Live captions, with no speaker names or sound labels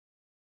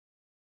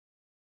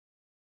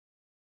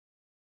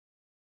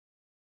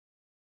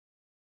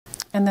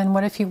And then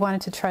what if you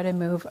wanted to try to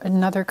move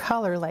another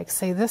color, like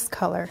say this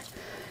color?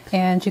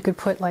 And you could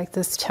put like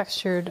this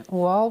textured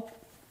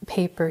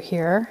wallpaper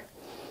here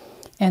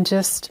and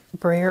just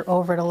brayer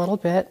over it a little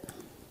bit.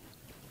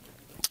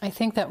 I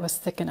think that was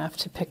thick enough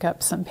to pick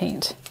up some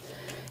paint.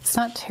 It's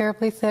not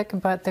terribly thick,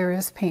 but there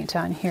is paint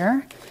on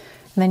here.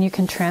 And then you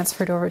can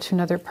transfer it over to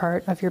another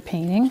part of your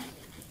painting.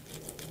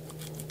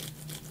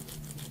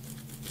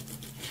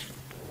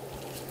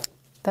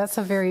 That's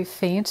a very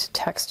faint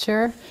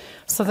texture.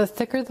 So the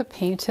thicker the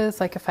paint is,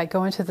 like if I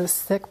go into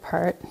this thick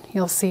part,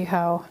 you'll see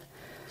how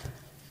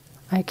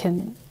I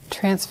can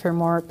transfer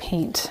more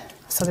paint.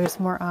 So there's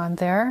more on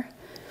there.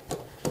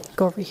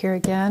 Go over here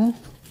again.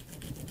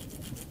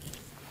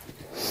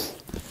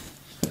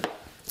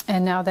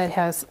 And now that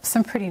has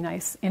some pretty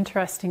nice,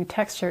 interesting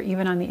texture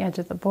even on the edge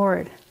of the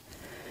board.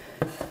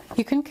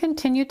 You can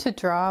continue to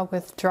draw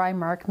with dry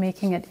mark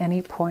making at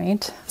any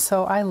point.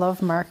 So I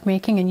love mark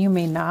making and you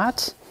may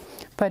not.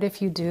 But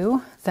if you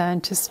do,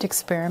 then just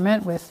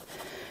experiment with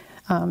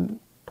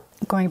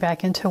going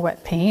back into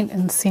wet paint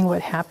and seeing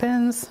what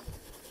happens.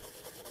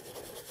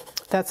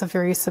 That's a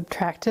very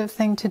subtractive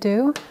thing to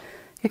do.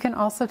 You can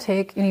also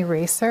take an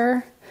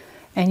eraser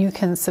and you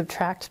can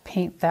subtract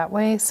paint that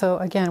way. So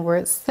again, where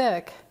it's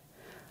thick,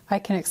 I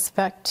can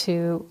expect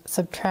to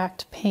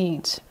subtract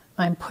paint.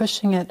 I'm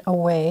pushing it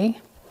away.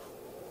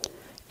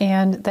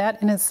 And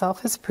that in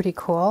itself is pretty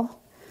cool.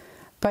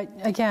 But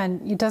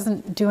again, it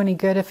doesn't do any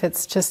good if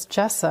it's just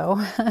gesso.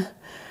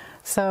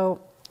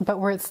 But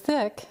where it's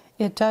thick,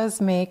 it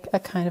does make a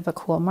kind of a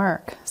cool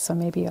mark. So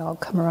maybe I'll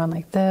come around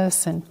like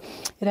this, and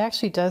it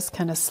actually does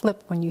kind of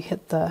slip when you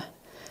hit the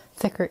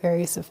thicker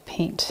areas of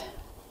paint.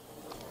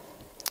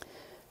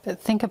 But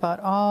think about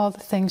all the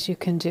things you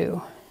can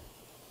do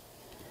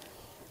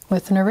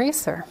with an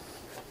eraser.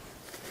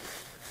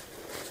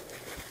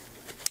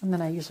 And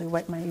then I usually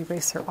wipe my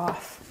eraser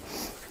off.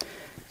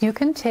 You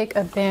can take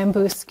a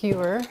bamboo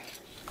skewer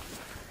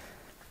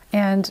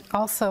and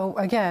also,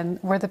 again,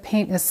 where the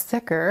paint is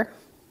thicker,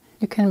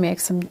 you can make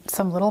some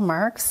little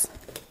marks.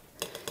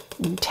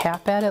 You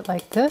tap at it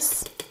like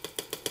this.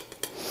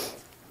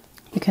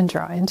 You can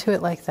draw into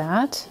it like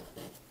that.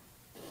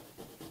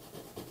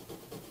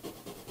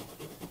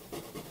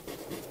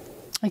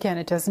 Again,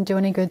 it doesn't do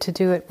any good to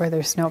do it where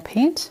there's no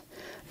paint,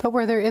 but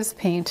where there is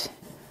paint,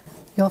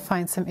 you'll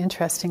find some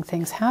interesting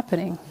things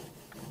happening.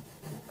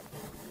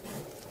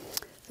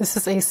 This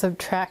is a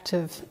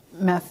subtractive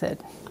method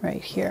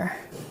right here.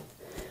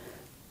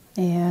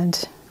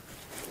 And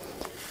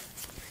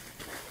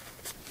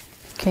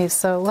okay,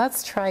 so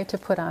let's try to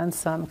put on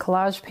some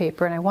collage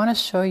paper, and I want to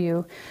show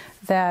you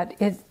that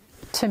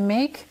to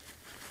make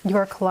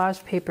your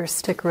collage paper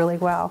stick really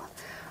well,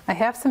 I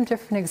have some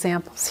different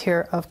examples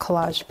here of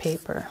collage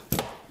paper.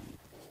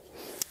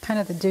 Kind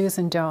of the do's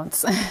and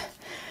don'ts.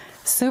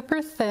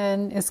 Super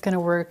thin is going to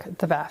work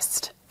the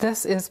best.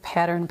 This is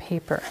pattern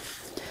paper.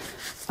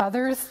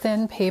 Other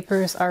thin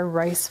papers are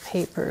rice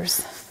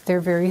papers.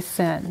 They're very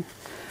thin.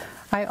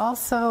 I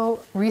also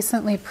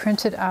recently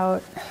printed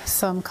out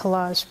some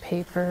collage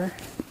paper.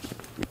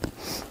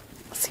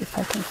 Let's see if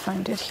I can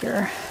find it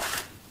here.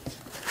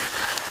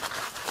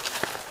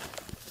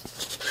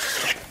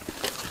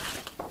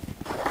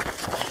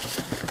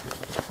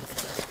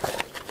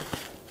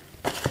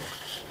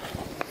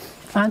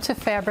 Onto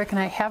fabric, and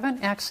I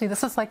haven't actually,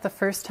 this is like the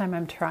first time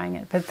I'm trying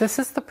it, but this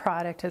is the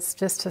product. It's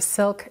just a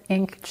silk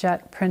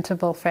inkjet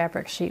printable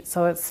fabric sheet.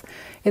 So it's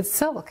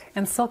silk,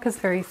 and silk is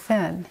very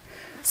thin.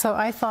 So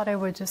I thought I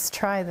would just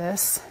try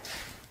this.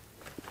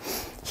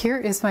 Here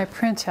is my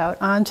printout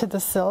onto the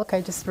silk.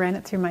 I just ran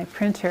it through my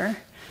printer.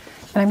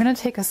 And I'm going to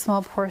take a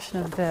small portion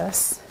of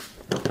this.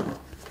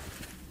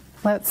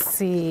 Let's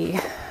see.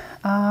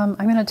 I'm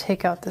going to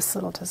take out this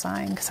little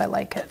design because I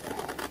like it.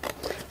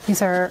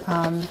 These are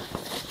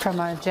from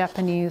a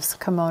Japanese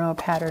kimono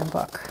pattern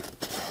book.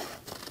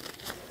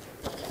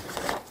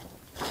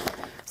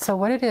 So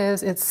what it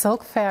is, it's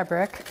silk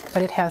fabric,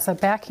 but it has a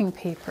backing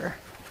paper.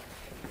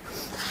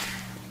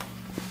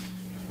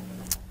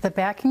 The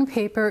backing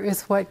paper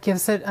is what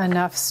gives it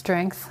enough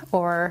strength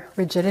or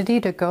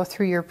rigidity to go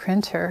through your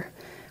printer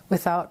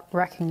without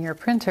wrecking your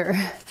printer.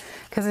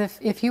 Because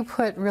if you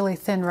put really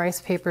thin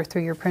rice paper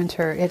through your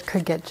printer, it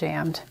could get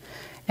jammed,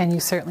 and you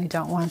certainly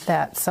don't want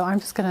that. So I'm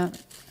just going to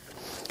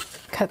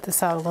cut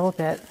this out a little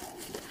bit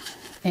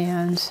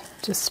and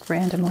just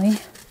randomly.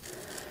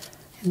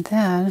 And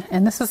then,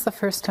 and this is the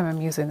first time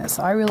I'm using this,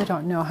 so I really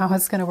don't know how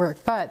it's going to work,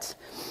 but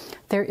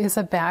there is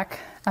a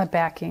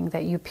backing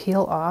that you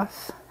peel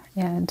off,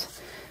 and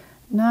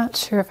not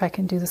sure if I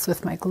can do this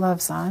with my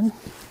gloves on.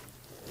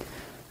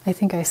 I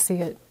think I see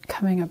it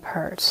coming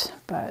apart,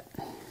 but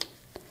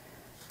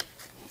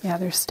yeah,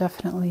 there's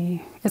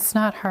definitely, it's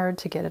not hard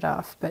to get it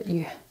off, but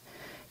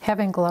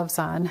having gloves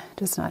on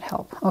does not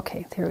help.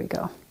 Okay, there we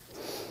go.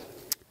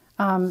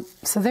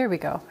 So there we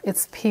go.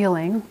 It's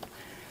peeling,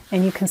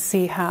 and you can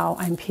see how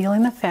I'm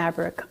peeling the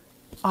fabric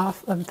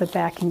off of the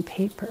backing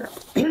paper.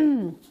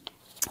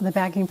 The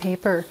backing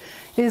paper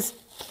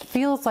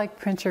feels like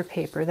printer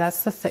paper.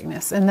 That's the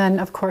thickness. And then,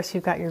 of course,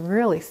 you've got your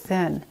really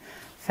thin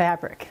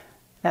fabric.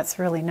 That's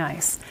really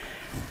nice.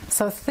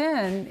 So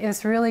thin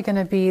is really going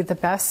to be the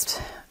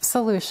best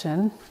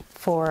solution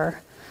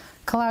for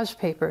collage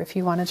paper if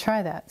you want to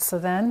try that. So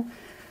then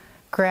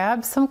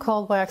grab some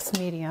cold wax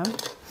medium,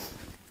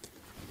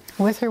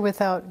 with or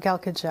without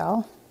Galka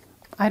gel.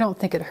 I don't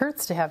think it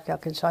hurts to have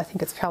Galka gel. I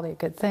think it's probably a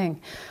good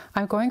thing.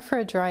 I'm going for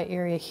a dry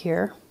area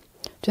here,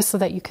 just so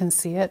that you can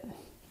see it.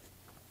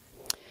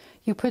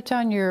 You put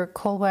down your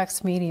cold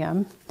wax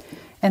medium,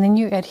 and then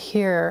you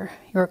adhere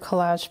your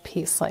collage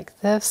piece like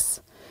this,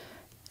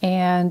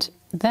 and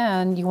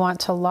then you want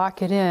to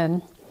lock it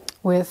in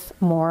with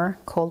more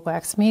cold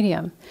wax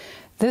medium.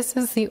 This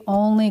is the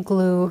only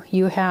glue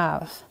you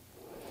have.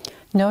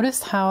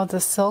 Notice how the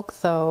silk,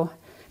 though,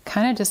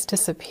 kind of just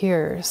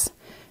disappears,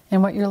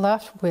 and what you're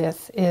left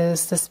with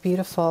is this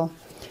beautiful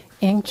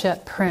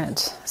inkjet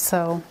print.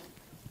 So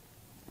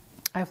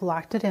I've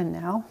locked it in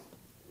now,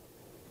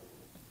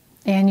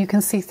 and you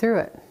can see through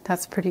it.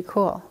 That's pretty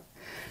cool.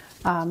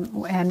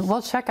 And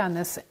we'll check on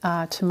this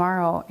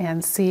tomorrow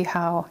and see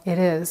how it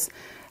is.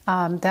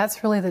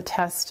 That's really the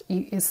test.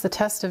 It's the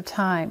test of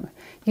time.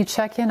 You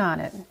check in on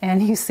it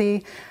and you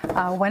see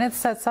when it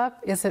sets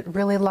up, is it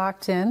really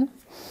locked in?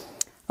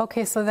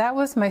 Okay, so that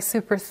was my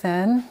super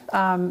thin,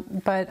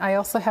 but I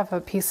also have a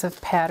piece of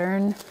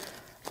pattern.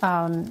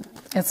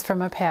 It's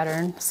from a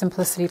pattern,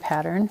 Simplicity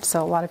pattern,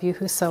 so a lot of you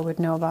who sew would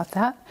know about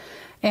that.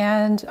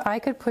 And I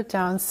could put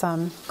down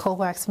some cold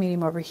wax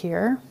medium over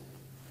here.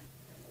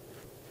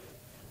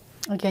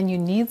 Again, you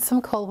need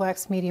some cold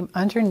wax medium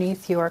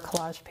underneath your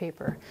collage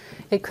paper.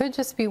 It could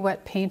just be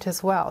wet paint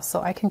as well,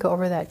 so I can go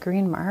over that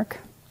green mark.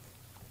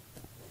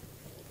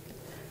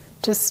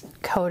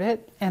 Just coat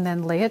it and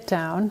then lay it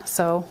down.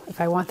 So if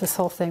I want this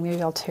whole thing,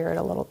 maybe I'll tear it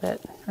a little bit,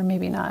 or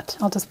maybe not.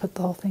 I'll just put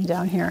the whole thing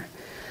down here.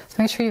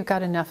 So make sure you've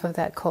got enough of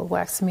that cold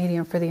wax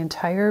medium for the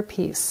entire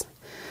piece.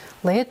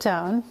 Lay it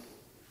down,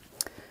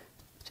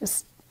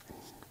 just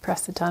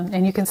press it down,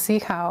 and you can see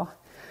how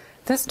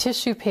this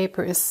tissue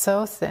paper is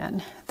so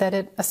thin that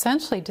it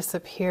essentially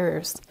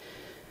disappears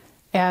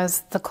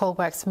as the cold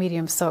wax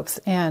medium soaks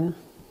in.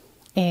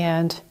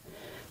 And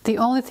the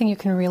only thing you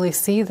can really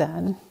see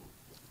then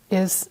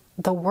is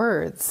the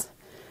words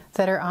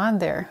that are on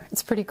there.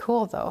 It's pretty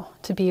cool though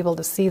to be able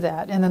to see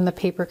that, and then the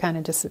paper kind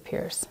of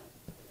disappears.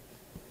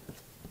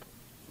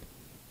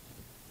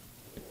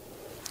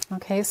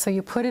 Okay, so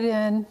you put it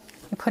in,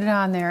 you put it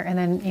on there, and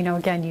then, you know,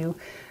 again, you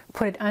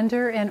put it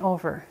under and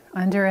over,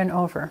 under and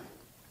over.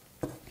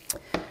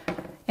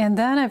 And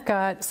then I've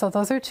got, so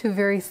those are two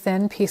very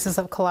thin pieces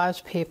of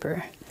collage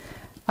paper.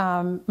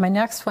 My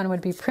next one would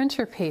be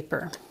printer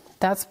paper.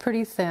 That's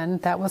pretty thin.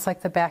 That was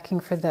like the backing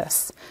for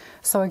this.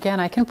 So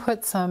again, I can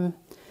put some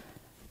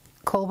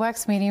cold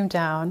wax medium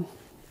down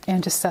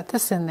and just set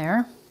this in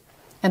there,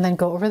 and then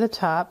go over the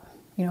top,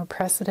 you know,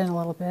 press it in a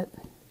little bit.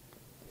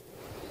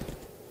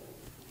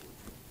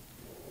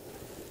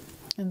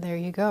 And there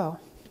you go.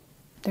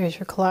 There's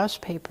your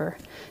collage paper.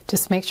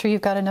 Just make sure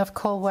you've got enough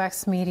cold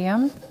wax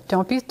medium.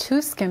 Don't be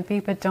too skimpy,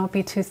 but don't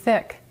be too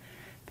thick.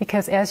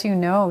 Because as you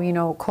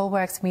know, cold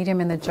wax medium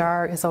in the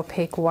jar is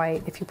opaque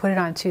white. If you put it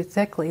on too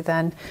thickly,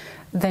 then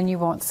you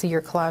won't see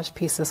your collage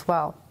piece as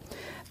well.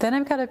 Then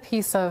I've got a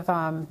piece of,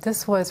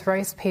 this was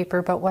rice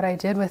paper, but what I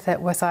did with it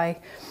was I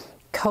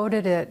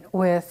coated it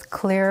with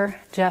clear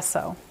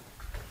gesso.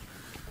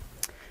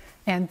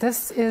 And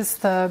this is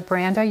the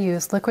brand I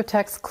use,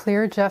 Liquitex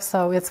Clear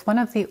Gesso. It's one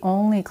of the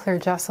only clear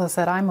gessos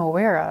that I'm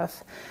aware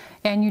of.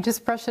 And you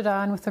just brush it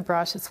on with a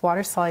brush. It's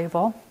water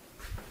soluble.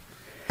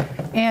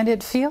 And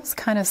it feels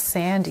kind of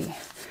sandy.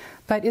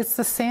 But it's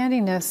the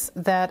sandiness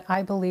that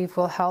I believe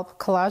will help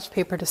collage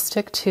paper to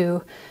stick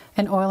to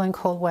an oil and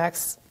cold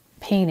wax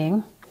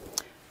painting.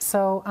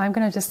 So I'm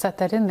going to just set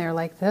that in there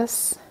like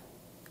this.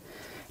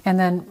 And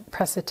then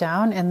press it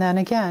down. And then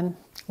again,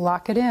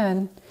 lock it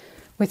in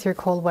with your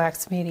cold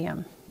wax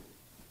medium.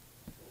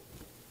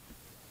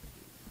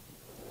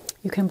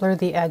 You can blur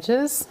the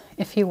edges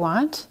if you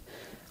want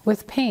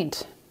with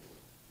paint.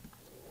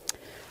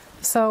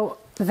 So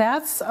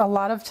that's a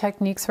lot of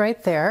techniques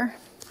right there,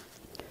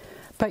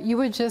 but you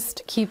would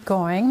just keep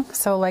going.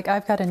 So like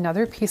I've got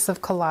another piece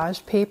of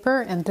collage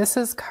paper, and this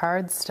is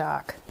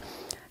cardstock.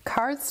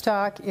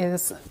 Cardstock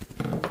is,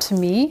 to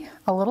me,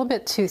 a little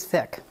bit too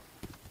thick.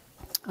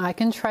 I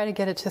can try to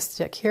get it to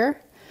stick here.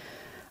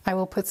 I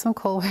will put some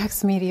cold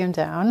wax medium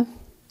down,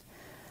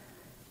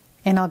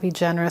 and I'll be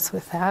generous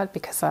with that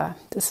because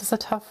this is a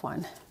tough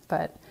one,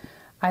 but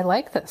I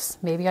like this.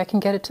 Maybe I can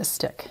get it to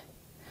stick.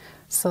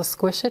 So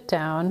squish it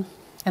down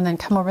and then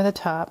come over the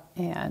top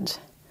and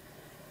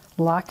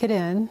lock it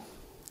in.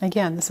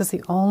 Again, this is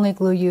the only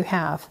glue you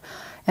have,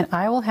 and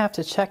I will have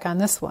to check on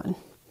this one,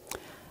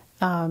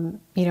 in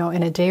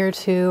a day or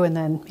two, and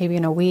then maybe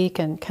in a week,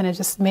 and kind of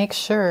just make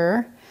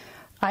sure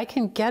I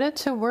can get it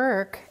to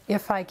work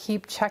if I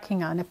keep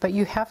checking on it, but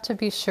you have to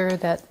be sure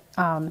that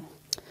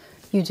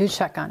you do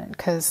check on it,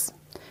 because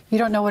you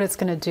don't know what it's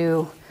going to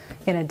do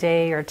in a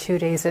day or 2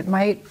 days. It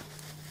might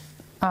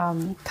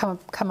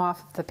come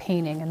off of the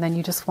painting, and then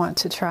you just want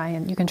to try,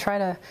 and you can try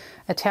to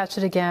attach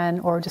it again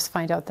or just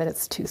find out that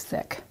it's too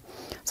thick.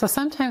 So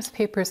sometimes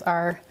papers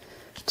are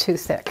too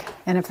thick,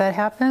 and if that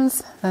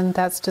happens, then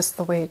that's just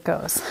the way it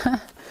goes.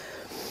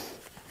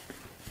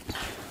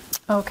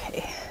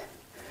 Okay,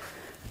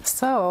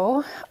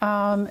 so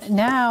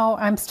now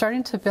I'm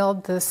starting to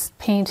build this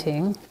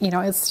painting. You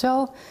know, it's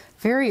still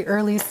very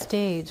early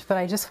stage, but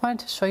I just wanted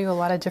to show you a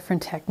lot of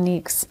different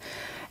techniques.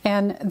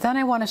 And then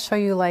I want to show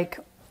you like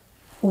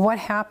what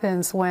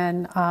happens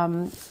when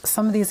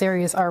some of these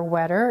areas are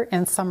wetter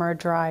and some are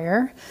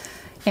drier.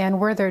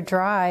 And where they're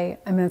dry,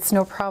 I mean, it's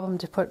no problem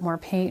to put more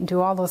paint and do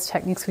all those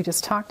techniques we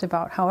just talked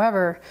about.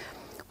 However,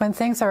 when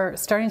things are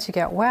starting to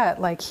get wet,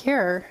 like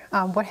here,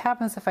 what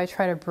happens if I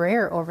try to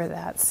brayer over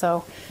that?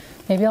 So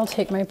maybe I'll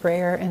take my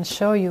brayer and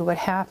show you what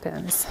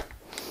happens.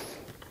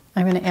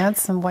 I'm going to add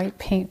some white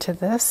paint to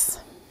this.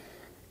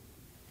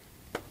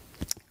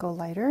 Go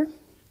lighter.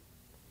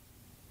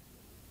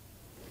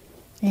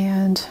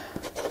 And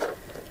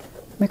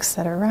mix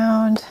that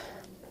around.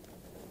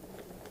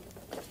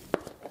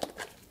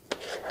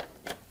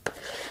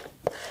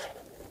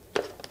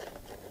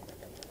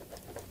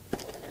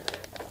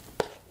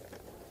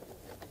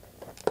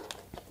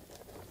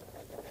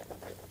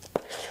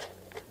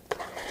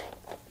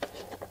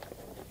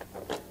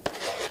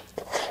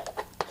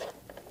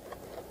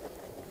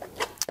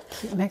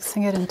 Keep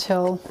mixing it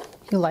until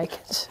you like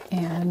it,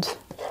 and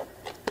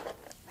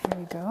there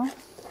we go.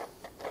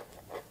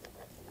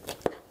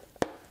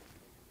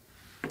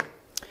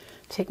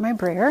 Take my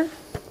brayer,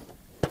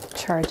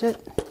 charge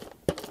it.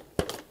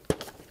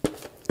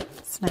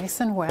 It's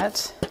nice and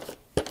wet.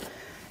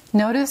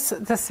 Notice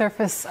the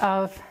surface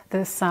of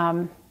this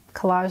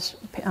collage,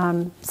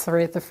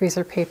 the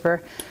freezer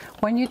paper.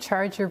 When you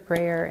charge your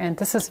brayer, and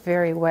this is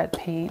very wet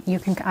paint, you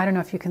can, I don't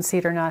know if you can see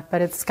it or not,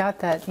 but it's got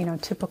that, you know,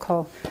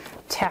 typical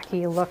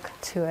tacky look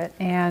to it.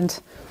 And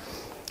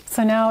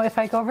so now if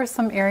I go over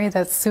some area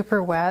that's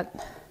super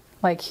wet,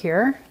 like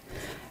here,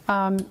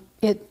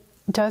 it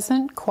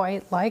doesn't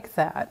quite like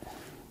that.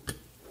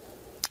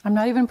 I'm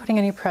not even putting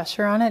any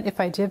pressure on it. If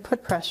I did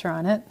put pressure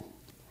on it,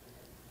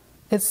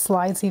 it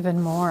slides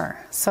even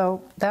more.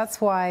 So that's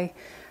why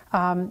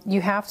you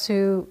have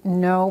to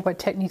know what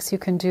techniques you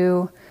can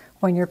do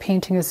when your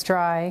painting is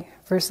dry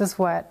versus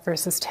wet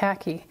versus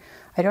tacky.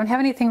 I don't have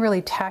anything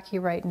really tacky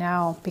right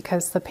now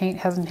because the paint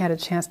hasn't had a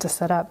chance to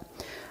set up.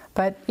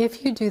 But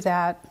if you do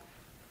that,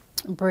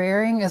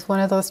 brayering is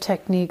one of those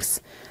techniques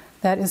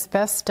that is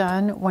best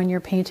done when your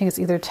painting is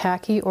either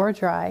tacky or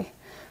dry.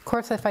 Of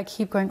course, if I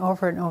keep going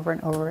over and over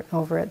and over and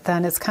over it,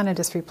 then it's kind of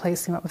just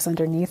replacing what was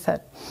underneath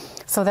it.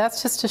 So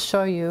that's just to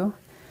show you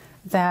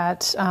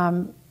that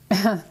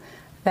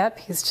that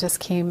piece just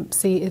came,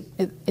 see,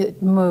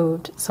 it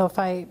moved. So if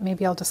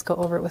maybe I'll just go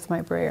over it with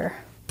my brayer.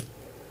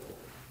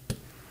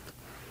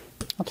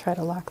 I'll try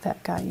to lock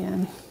that guy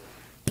in.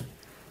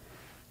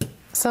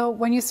 So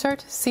when you start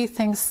to see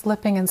things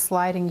slipping and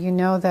sliding, you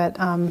know that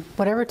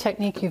whatever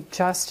technique you've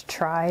just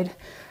tried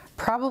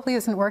probably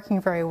isn't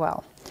working very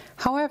well.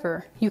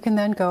 However, you can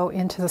then go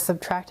into the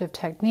subtractive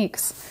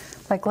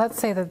techniques. Like let's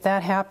say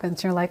that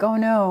happens, you're like, oh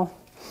no,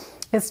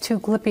 it's too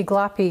glippy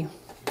gloppy.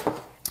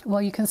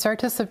 Well, you can start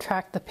to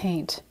subtract the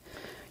paint.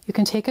 You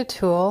can take a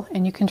tool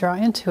and you can draw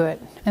into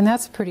it, and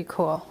that's pretty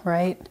cool,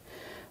 right?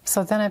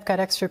 So then I've got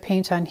extra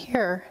paint on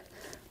here.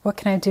 What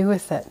can I do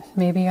with it?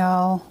 Maybe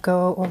I'll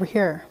go over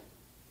here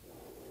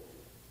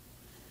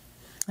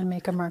and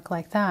make a mark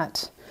like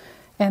that.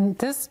 And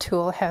this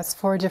tool has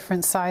 4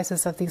 different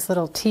sizes of these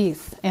little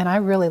teeth, and I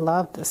really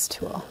love this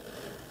tool.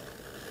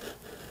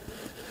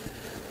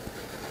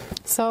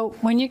 So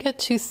when you get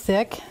too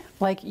thick,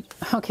 like,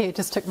 okay, it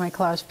just took my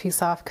collage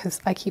piece off because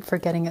I keep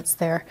forgetting it's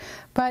there,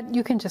 but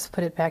you can just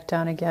put it back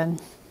down again.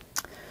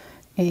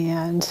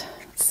 And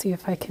let's see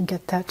if I can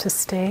get that to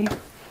stay.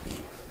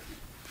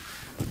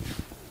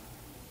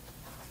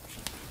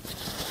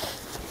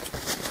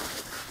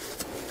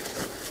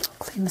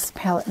 Clean this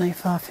palette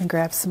knife off and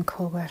grab some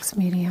cold wax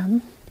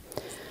medium.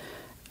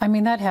 I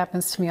mean, that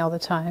happens to me all the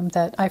time,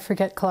 that I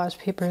forget collage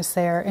paper is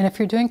there. And if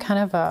you're doing kind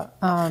of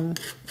a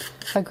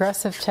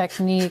aggressive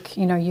technique,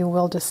 you know, you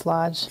will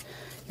dislodge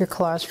your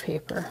collage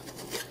paper.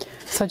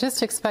 So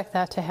just expect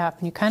that to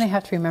happen. You kind of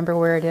have to remember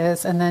where it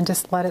is and then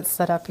just let it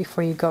set up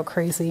before you go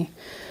crazy.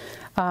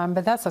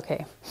 But that's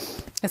okay.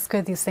 It's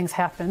good these things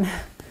happen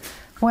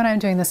when I'm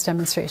doing this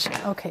demonstration.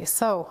 Okay,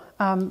 so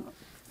I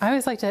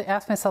always like to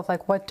ask myself,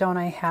 like, what don't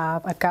I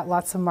have? I've got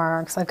lots of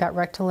marks. I've got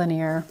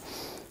rectilinear.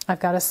 I've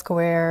got a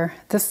square.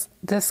 This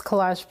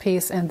collage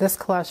piece and this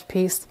collage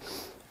piece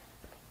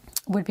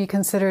would be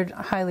considered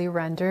highly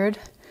rendered.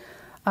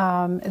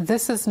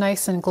 This is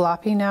nice and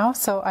gloppy now,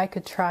 so I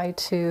could try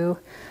to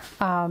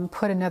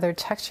put another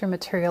texture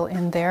material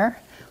in there.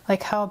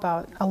 Like, how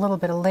about a little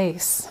bit of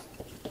lace?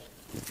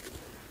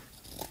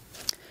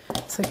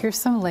 So here's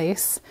some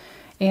lace,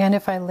 and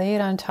if I lay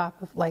it on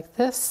top of like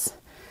this,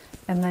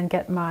 and then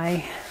get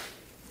my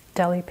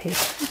deli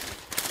paper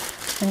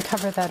and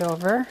cover that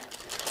over.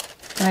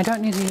 And I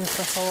don't need to use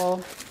the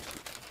whole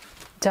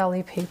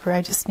deli paper.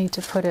 I just need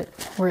to put it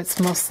where it's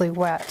mostly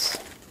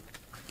wet.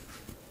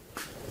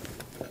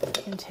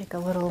 And take a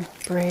little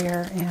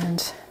brayer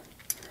and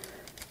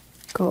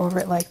go over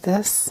it like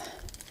this.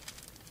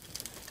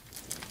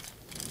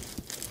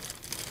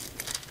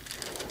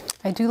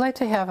 I do like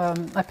to have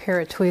a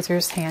pair of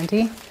tweezers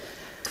handy,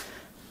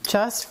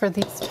 just for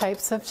these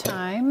types of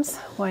times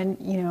when,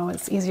 you know,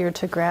 it's easier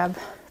to grab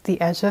the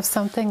edge of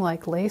something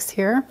like lace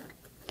here.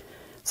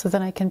 So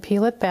then I can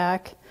peel it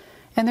back.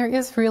 And there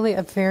is really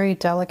a very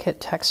delicate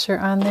texture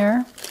on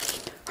there.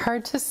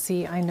 Hard to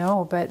see, I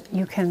know, but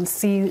you can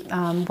see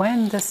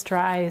when this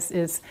dries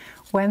is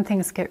when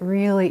things get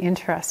really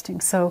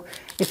interesting. So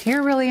if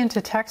you're really into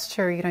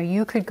texture, you know,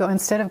 you could go,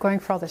 instead of going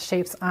for all the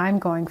shapes I'm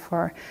going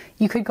for,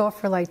 you could go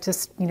for like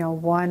just, you know,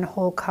 one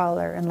whole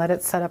color and let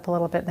it set up a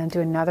little bit, and then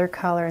do another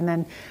color, and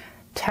then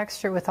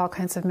texture with all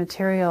kinds of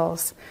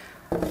materials.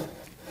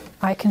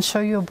 I can show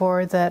you a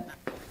board that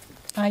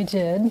I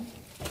did.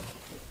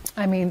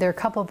 I mean, there are a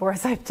couple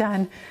boards I've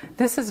done.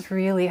 This is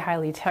really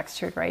highly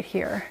textured right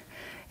here.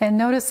 And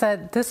notice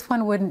that this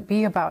one wouldn't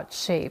be about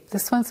shape.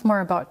 This one's more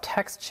about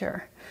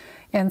texture.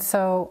 And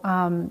so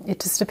it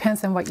just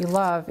depends on what you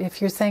love. If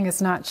you're saying it's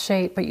not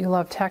shape, but you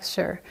love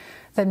texture,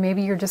 then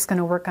maybe you're just going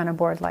to work on a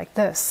board like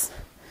this.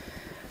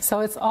 So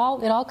it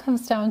all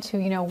comes down to,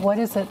 you know, what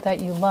is it that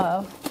you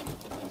love?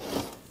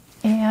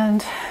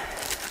 And,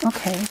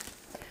 okay,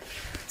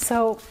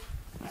 so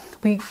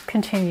we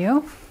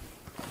continue.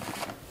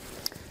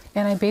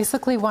 And I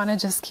basically want to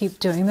just keep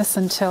doing this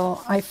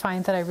until I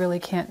find that I really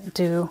can't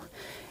do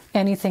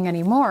anything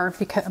anymore.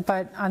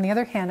 But on the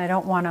other hand, I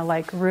don't want to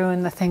like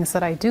ruin the things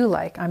that I do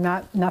like.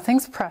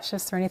 Nothing's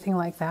precious or anything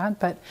like that,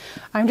 but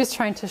I'm just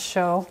trying to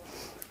show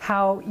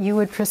how you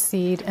would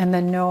proceed and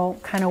then know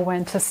kind of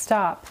when to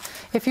stop.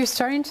 If you're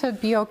starting to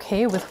be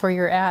okay with where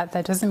you're at,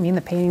 that doesn't mean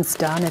the painting's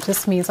done. It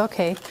just means,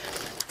 okay,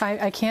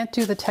 I can't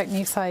do the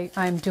techniques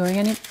I'm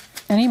doing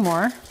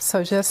anymore,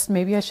 so just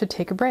maybe I should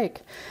take a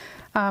break.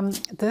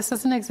 This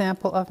is an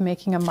example of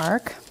making a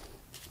mark,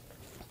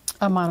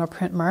 a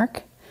monoprint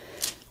mark,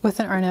 with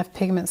an RNF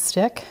pigment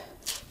stick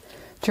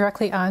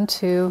directly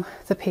onto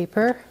the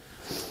paper.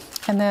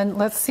 And then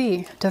let's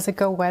see, does it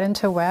go wet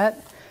into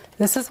wet?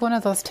 This is one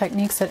of those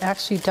techniques that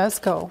actually does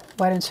go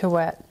wet into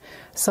wet.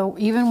 So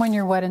even when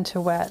you're wet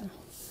into wet,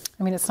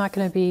 I mean, it's not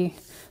going to be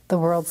the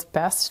world's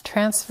best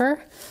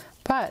transfer,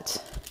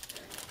 but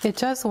it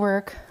does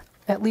work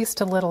at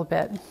least a little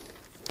bit.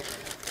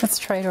 Let's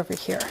try it over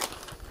here.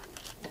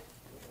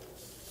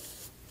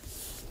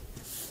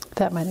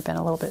 That might have been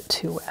a little bit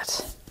too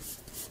wet.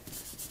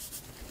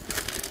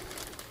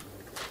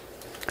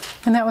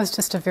 And that was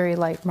just a very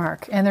light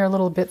mark. And there are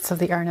little bits of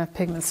the RNF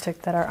pigment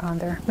stick that are on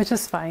there, which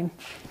is fine.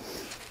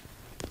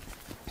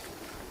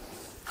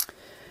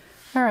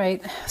 All right,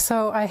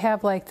 so I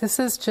have like, this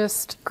is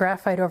just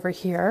graphite over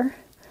here.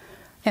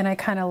 And I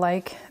kind of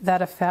like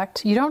that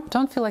effect. You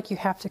don't feel like you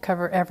have to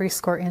cover every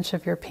square inch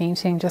of your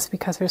painting just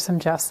because there's some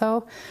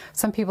gesso.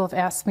 Some people have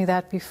asked me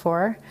that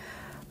before.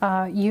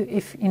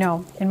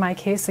 In my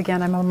case,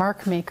 again, I'm a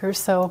mark maker,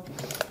 so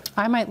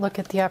I might look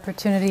at the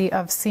opportunity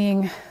of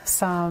seeing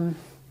some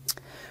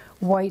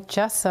white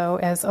gesso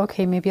as,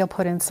 okay, maybe I'll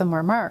put in some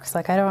more marks.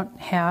 Like I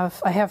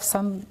have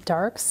some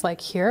darks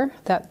like here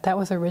that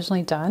was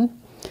originally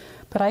done,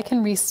 but I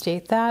can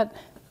restate that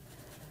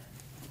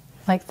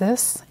like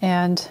this,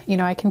 and you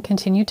know, I can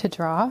continue to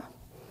draw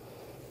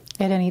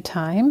at any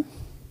time.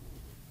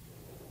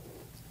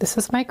 This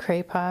is my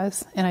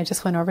crayons, and I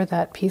just went over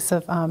that piece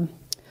of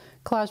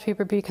collage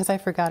paper because I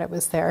forgot it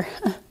was there.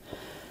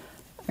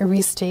 I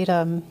restate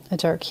a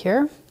dark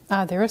here.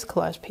 There is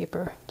collage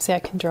paper. See, I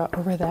can draw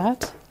over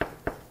that.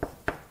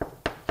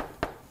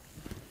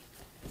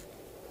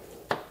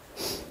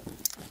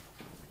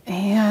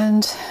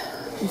 And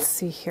let's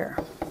see here.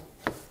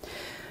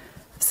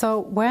 So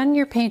when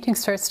your painting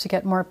starts to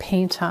get more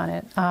paint on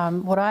it,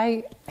 what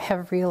I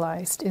have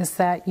realized is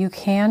that you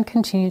can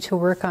continue to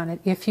work on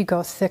it if you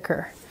go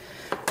thicker.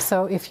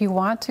 So if you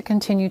want to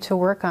continue to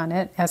work on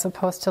it as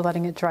opposed to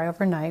letting it dry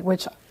overnight,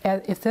 which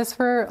if this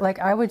were like,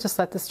 I would just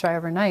let this dry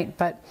overnight,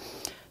 but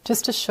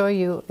just to show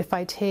you, if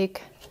I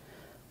take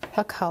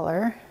a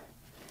color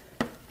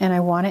and I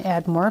want to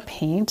add more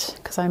paint,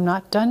 because I'm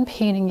not done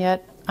painting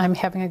yet, I'm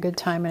having a good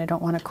time and I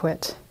don't want to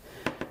quit.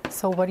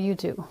 So what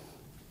do?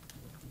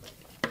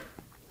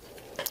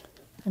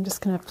 I'm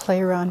just going to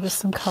play around with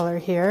some color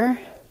here,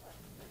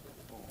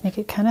 make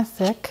it kind of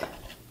thick.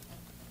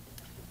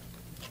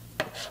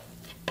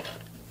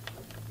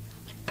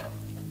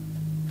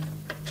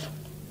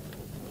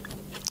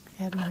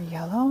 Add more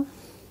yellow.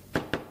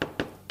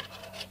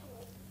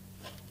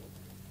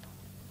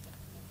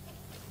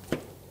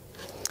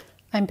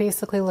 I'm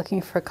basically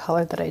looking for a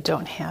color that I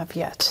don't have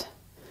yet.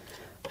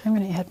 I'm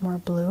going to add more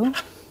blue.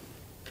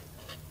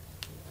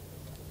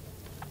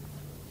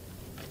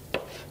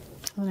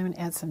 And I'm going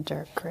to add some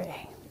dark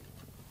gray.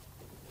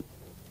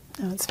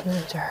 Oh, it's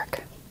really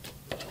dark.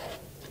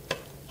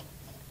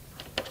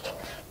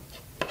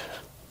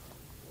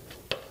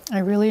 I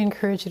really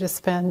encourage you to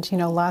spend,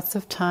 lots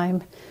of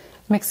time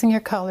mixing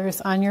your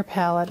colors on your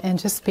palette and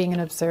just being an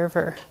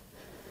observer,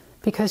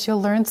 because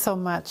you'll learn so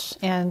much.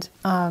 And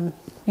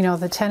you know,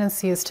 the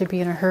tendency is to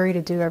be in a hurry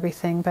to do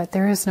everything, but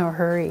there is no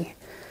hurry.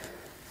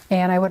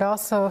 And I would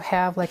also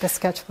have like a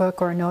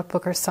sketchbook or a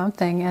notebook or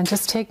something and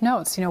just take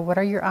notes. You know, what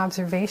are your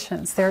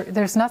observations?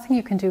 There's nothing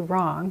you can do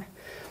wrong,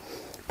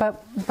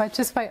 but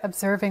just by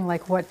observing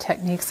like what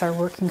techniques are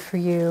working for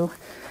you,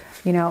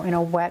 you know, in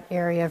a wet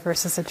area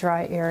versus a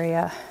dry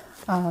area.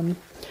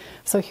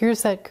 So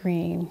here's that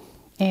green,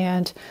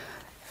 and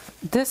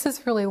this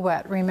is really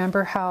wet.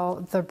 Remember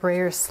how the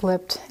brayer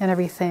slipped and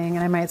everything,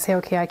 and I might say,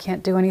 okay, I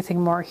can't do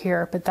anything more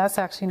here, but that's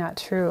actually not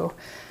true.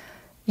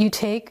 You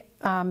take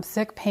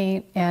thick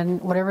paint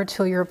and whatever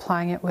tool you're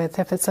applying it with,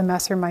 if it's a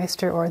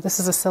Messermeister or this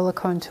is a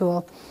silicone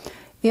tool,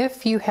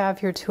 if you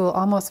have your tool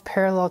almost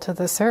parallel to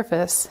the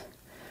surface,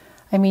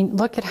 I mean,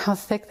 look at how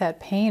thick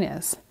that paint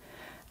is.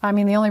 I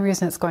mean, the only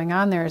reason it's going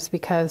on there is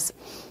because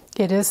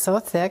it is so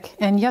thick,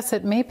 and yes,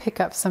 it may pick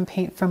up some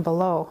paint from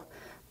below,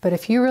 but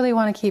if you really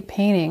want to keep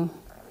painting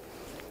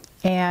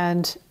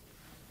and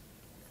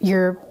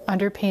your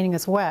underpainting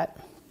is wet,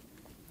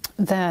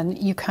 then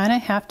you kind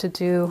of have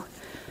to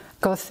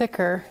go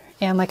thicker.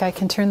 And like I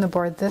can turn the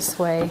board this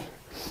way,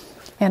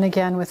 and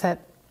again with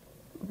that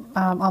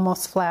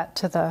almost flat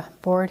to the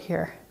board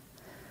here,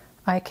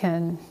 I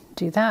can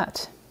do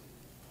that.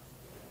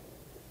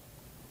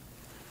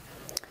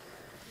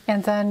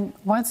 And then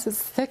once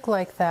it's thick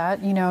like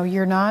that, you know,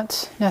 you're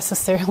not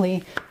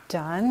necessarily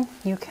done.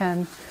 You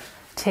can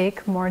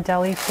take more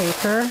deli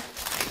paper.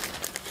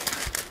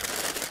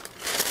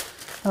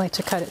 I like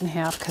to cut it in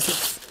half because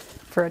it's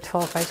for a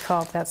 12 by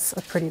 12, that's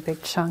a pretty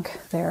big chunk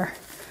there.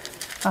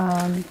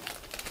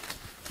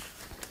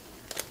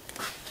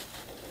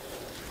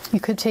 You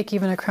could take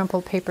even a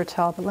crumpled paper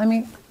towel, but let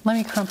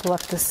me crumple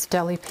up this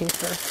deli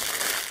paper.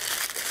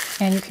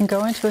 And you can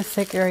go into a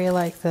thick area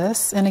like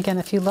this. And again,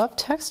 if you love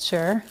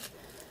texture,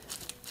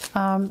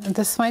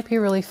 this might be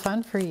really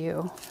fun for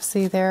you.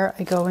 See there,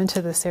 I go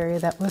into this area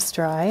that was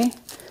dry.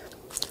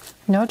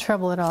 No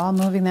trouble at all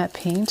moving that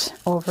paint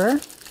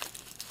over.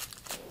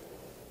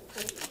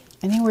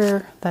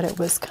 Anywhere that it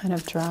was kind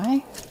of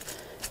dry,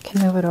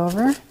 can move it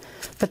over.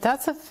 But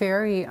that's a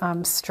very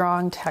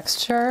strong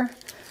texture.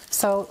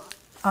 So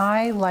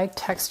I like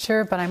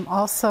texture, but I'm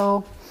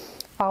also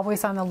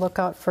always on the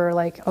lookout for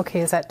like,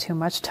 okay, is that too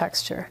much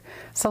texture?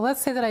 So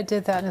let's say that I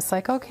did that and it's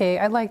like, okay,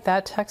 I like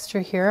that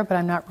texture here, but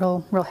I'm not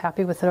real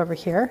happy with it over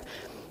here.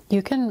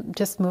 You can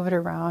just move it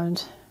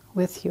around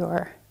with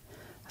your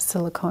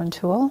silicone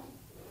tool.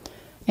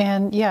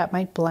 And yeah, it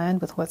might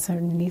blend with what's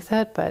underneath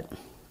it, but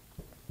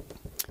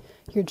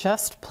you're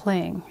just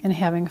playing and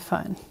having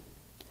fun.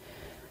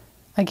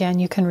 Again,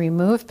 you can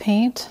remove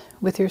paint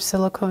with your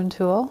silicone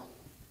tool,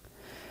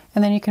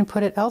 and then you can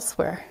put it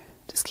elsewhere.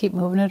 Just keep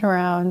moving it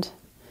around,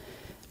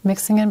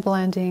 mixing and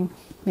blending.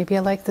 Maybe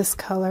I like this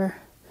color,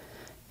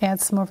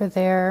 add some over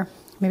there.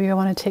 Maybe I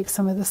want to take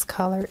some of this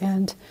color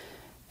and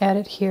add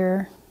it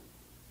here.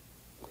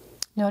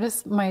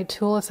 Notice my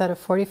tool is at a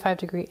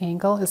 45-degree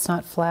angle. It's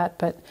not flat,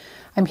 but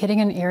I'm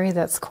hitting an area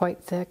that's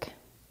quite thick.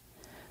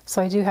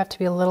 So I do have to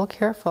be a little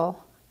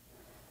careful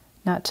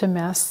not to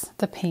mess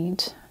the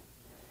paint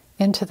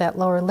into that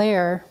lower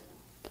layer.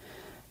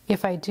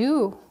 If I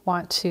do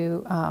want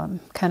to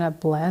kind of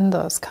blend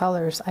those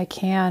colors, I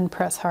can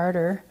press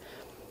harder,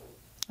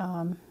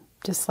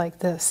 just like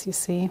this, you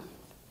see.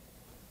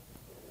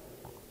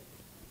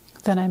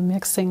 Then I'm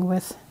mixing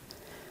with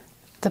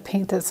the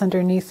paint that's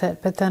underneath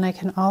it, but then I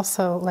can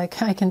also,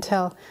 like, I can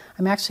tell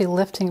I'm actually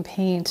lifting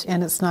paint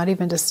and it's not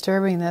even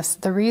disturbing this.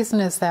 The reason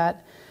is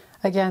that,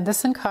 again,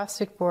 this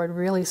encaustic board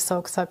really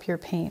soaks up your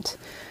paint.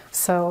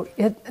 So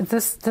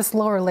this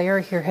lower layer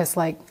here has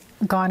like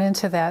gone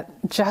into that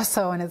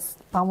gesso, and it's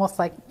almost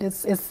like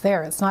it's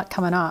there. It's not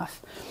coming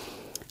off.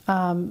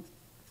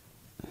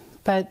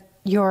 But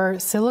your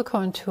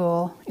silicone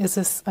tool is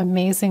this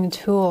amazing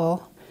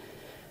tool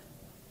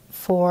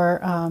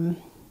for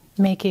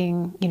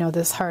making, you know,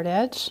 this hard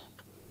edge.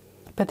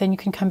 But then you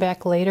can come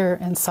back later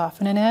and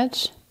soften an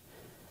edge.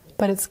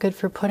 But it's good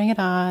for putting it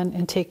on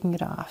and taking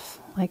it off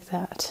like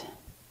that.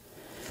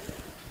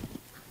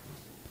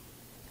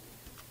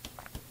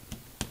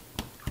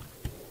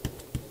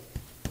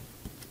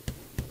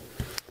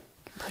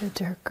 A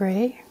dark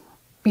gray.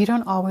 You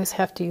don't always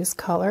have to use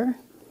color.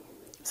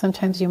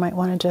 Sometimes you might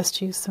want to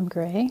just use some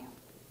gray.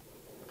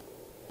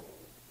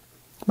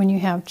 When you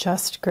have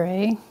just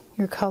gray,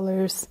 your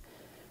colors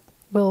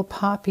will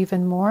pop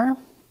even more.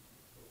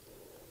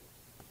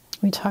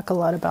 We talk a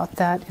lot about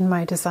that in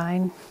my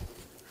design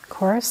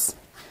course.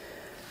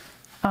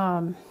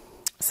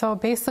 So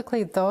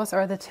basically those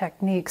are the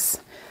techniques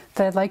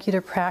that I'd like you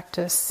to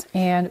practice.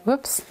 And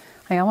whoops,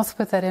 I almost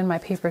put that in my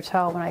paper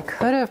towel when I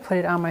could have put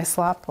it on my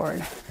slop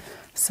board.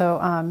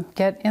 So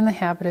get in the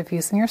habit of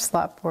using your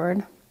slop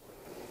board,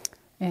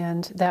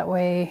 and that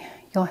way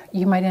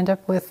you might end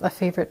up with a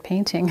favorite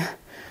painting.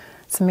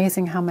 It's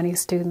amazing how many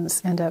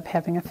students end up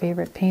having a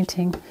favorite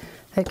painting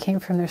that came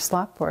from their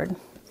slop board.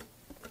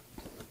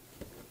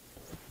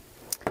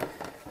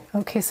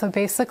 Okay, so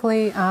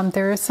basically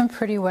there is some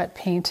pretty wet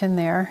paint in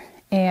there,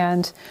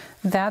 and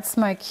that's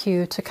my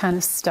cue to kind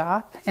of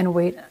stop and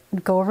wait,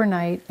 go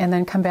overnight, and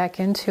then come back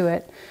into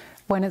it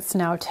when it's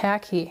now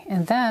tacky.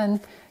 And then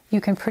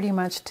you can pretty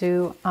much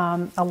do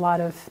a lot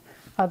of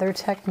other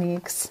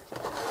techniques.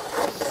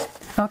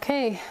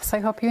 Okay, so I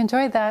hope you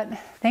enjoyed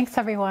that. Thanks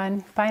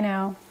everyone. Bye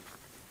now.